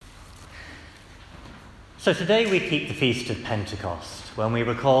So today we keep the Feast of Pentecost, when we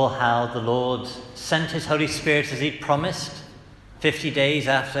recall how the Lord sent his Holy Spirit as he promised, 50 days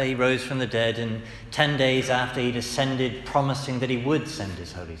after he rose from the dead and 10 days after he'd ascended, promising that he would send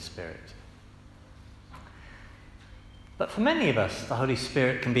his Holy Spirit. But for many of us, the Holy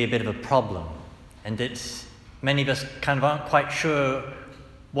Spirit can be a bit of a problem, and many of us kind of aren't quite sure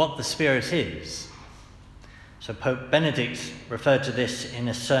what the Spirit is. So Pope Benedict referred to this in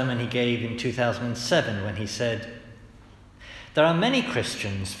a sermon he gave in 2007 when he said, "There are many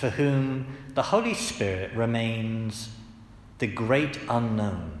Christians for whom the Holy Spirit remains the great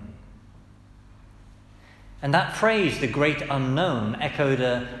unknown." And that phrase, the great unknown, echoed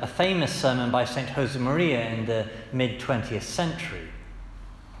a famous sermon by St. Josemaria in the mid-20th century.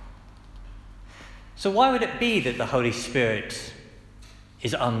 So why would it be that the Holy Spirit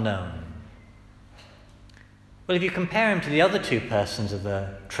is unknown? Well, if you compare him to the other two persons of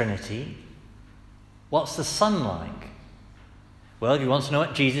the Trinity, what's the Son like? Well, if you want to know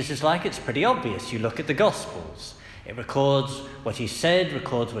what Jesus is like, it's pretty obvious. You look at the Gospels. It records what he said,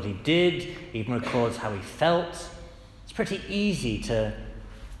 records what he did, even records how he felt. It's pretty easy to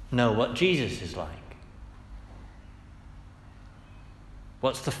know what Jesus is like.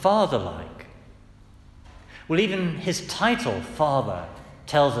 What's the Father like? Well, even his title, Father,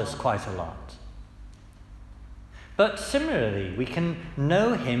 tells us quite a lot. But similarly, we can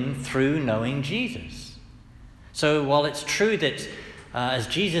know him through knowing Jesus. So while it's true that, as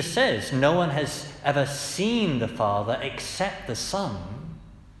Jesus says, no one has ever seen the Father except the Son,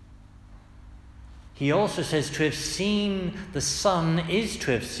 he also says to have seen the Son is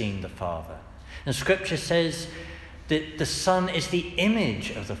to have seen the Father. And Scripture says that the Son is the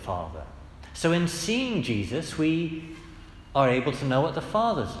image of the Father. So in seeing Jesus, we are able to know what the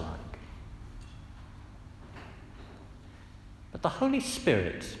Father's like. But the Holy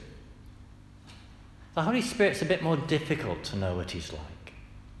Spirit's a bit more difficult to know what he's like.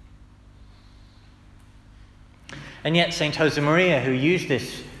 And yet St. Josemaria, who used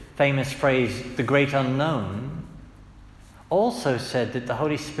this famous phrase, the great unknown, also said that the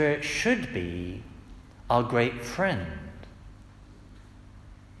Holy Spirit should be our great friend.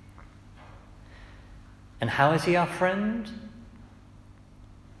 And how is he our friend?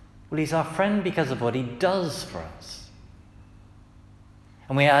 Well, he's our friend because of what he does for us.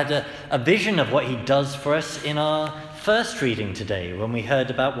 And we had a vision of what he does for us in our first reading today when we heard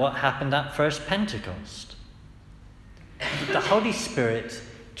about what happened at First Pentecost. The Holy Spirit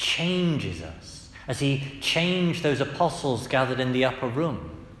changes us as he changed those apostles gathered in the upper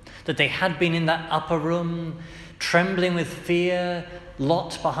room. That they had been in that upper room, trembling with fear,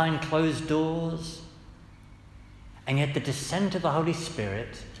 locked behind closed doors. And yet the descent of the Holy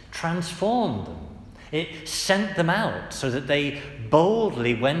Spirit transformed them. It sent them out so that they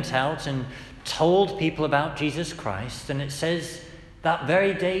boldly went out and told people about Jesus Christ. And it says that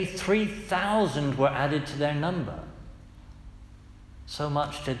very day 3,000 were added to their number. So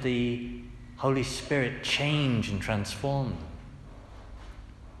much did the Holy Spirit change and transform them.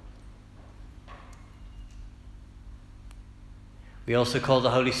 We also call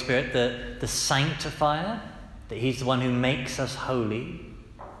the Holy Spirit the sanctifier, that he's the one who makes us holy.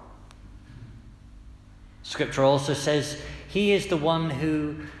 Scripture also says he is the one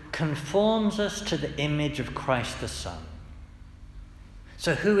who conforms us to the image of Christ the Son.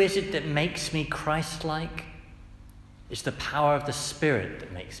 So who is it that makes me Christ-like? It's the power of the Spirit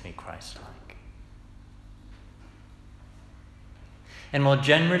that makes me Christ-like. And more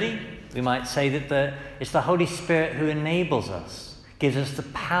generally, we might say that it's the Holy Spirit who enables us, gives us the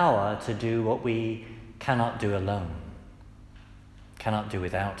power to do what we cannot do alone, cannot do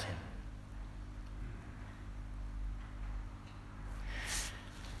without him.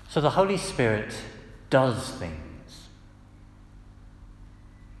 So the Holy Spirit does things.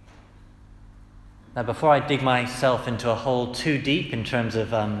 Now, before I dig myself into a hole too deep in terms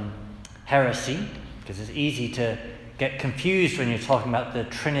of heresy, because it's easy to get confused when you're talking about the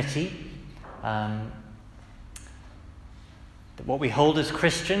Trinity, what we hold as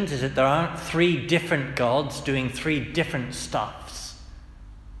Christians is that there aren't three different gods doing three different stuffs.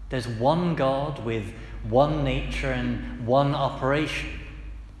 There's one God with one nature and one operation.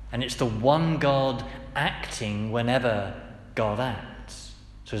 And it's the one God acting whenever God acts.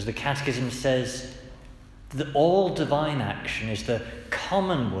 So as the Catechism says, all divine action is the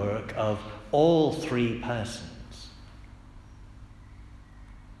common work of all three persons.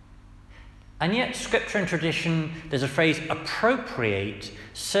 And yet, Scripture and tradition, there's a phrase, appropriate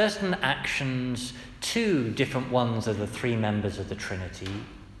certain actions to different ones of the three members of the Trinity,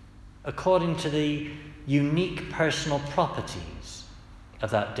 according to the unique personal properties of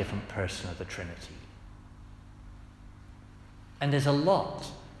that different person of the Trinity. And there's a lot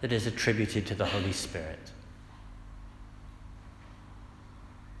that is attributed to the Holy Spirit.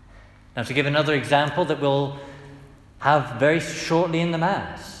 Now, to give another example that we'll have very shortly in the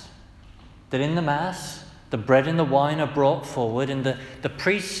Mass, that in the Mass, the bread and the wine are brought forward, and the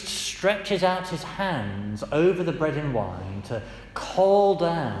priest stretches out his hands over the bread and wine to call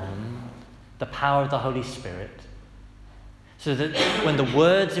down the power of the Holy Spirit, so that when the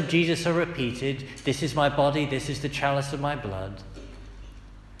words of Jesus are repeated, "This is my body, this is the chalice of my blood,"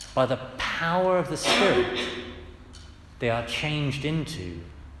 by the power of the Spirit, they are changed into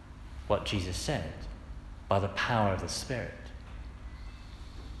what Jesus said, by the power of the Spirit.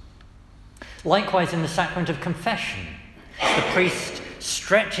 Likewise, in the sacrament of confession, the priest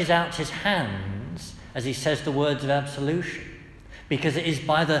stretches out his hands as he says the words of absolution, because it is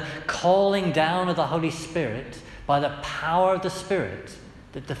by the calling down of the Holy Spirit, by the power of the Spirit,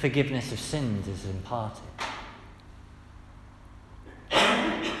 that the forgiveness of sins is imparted.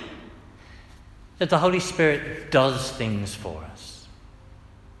 That the Holy Spirit does things for us.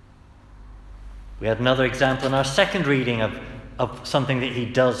 We had another example in our second reading of something that he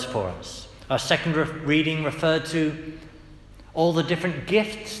does for us. Our second reading referred to all the different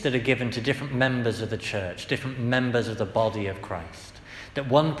gifts that are given to different members of the church, different members of the body of Christ. That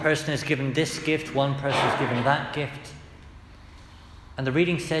one person is given this gift, one person is given that gift. And the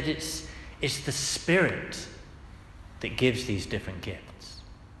reading said it's the Spirit that gives these different gifts.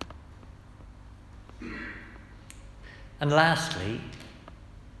 And lastly,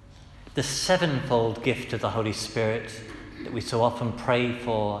 the sevenfold gift of the Holy Spirit that we so often pray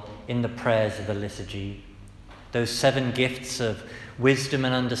for in the prayers of the liturgy. Those 7 gifts of wisdom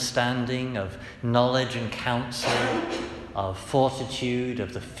and understanding, of knowledge and counsel, of fortitude,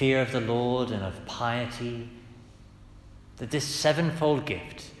 of the fear of the Lord, and of piety. That this sevenfold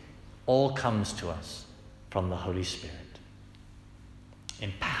gift all comes to us from the Holy Spirit,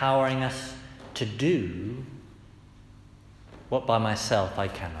 empowering us to do what by myself I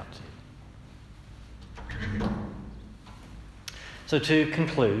cannot do. So to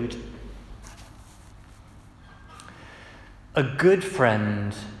conclude, a good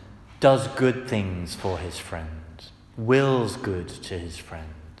friend does good things for his friend, wills good to his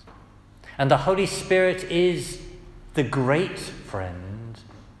friend. And the Holy Spirit is the great friend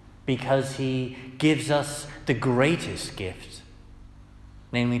because he gives us the greatest gift,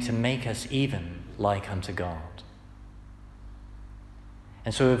 namely to make us even like unto God.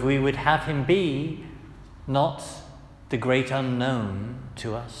 And so if we would have him be not the great unknown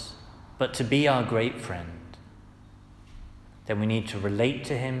to us, but to be our great friend, then we need to relate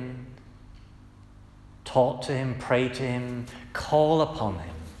to him, talk to him, pray to him, call upon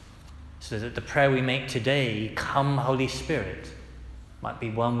him, so that the prayer we make today, "Come, Holy Spirit," might be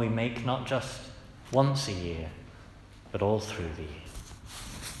one we make not just once a year, but all through the year.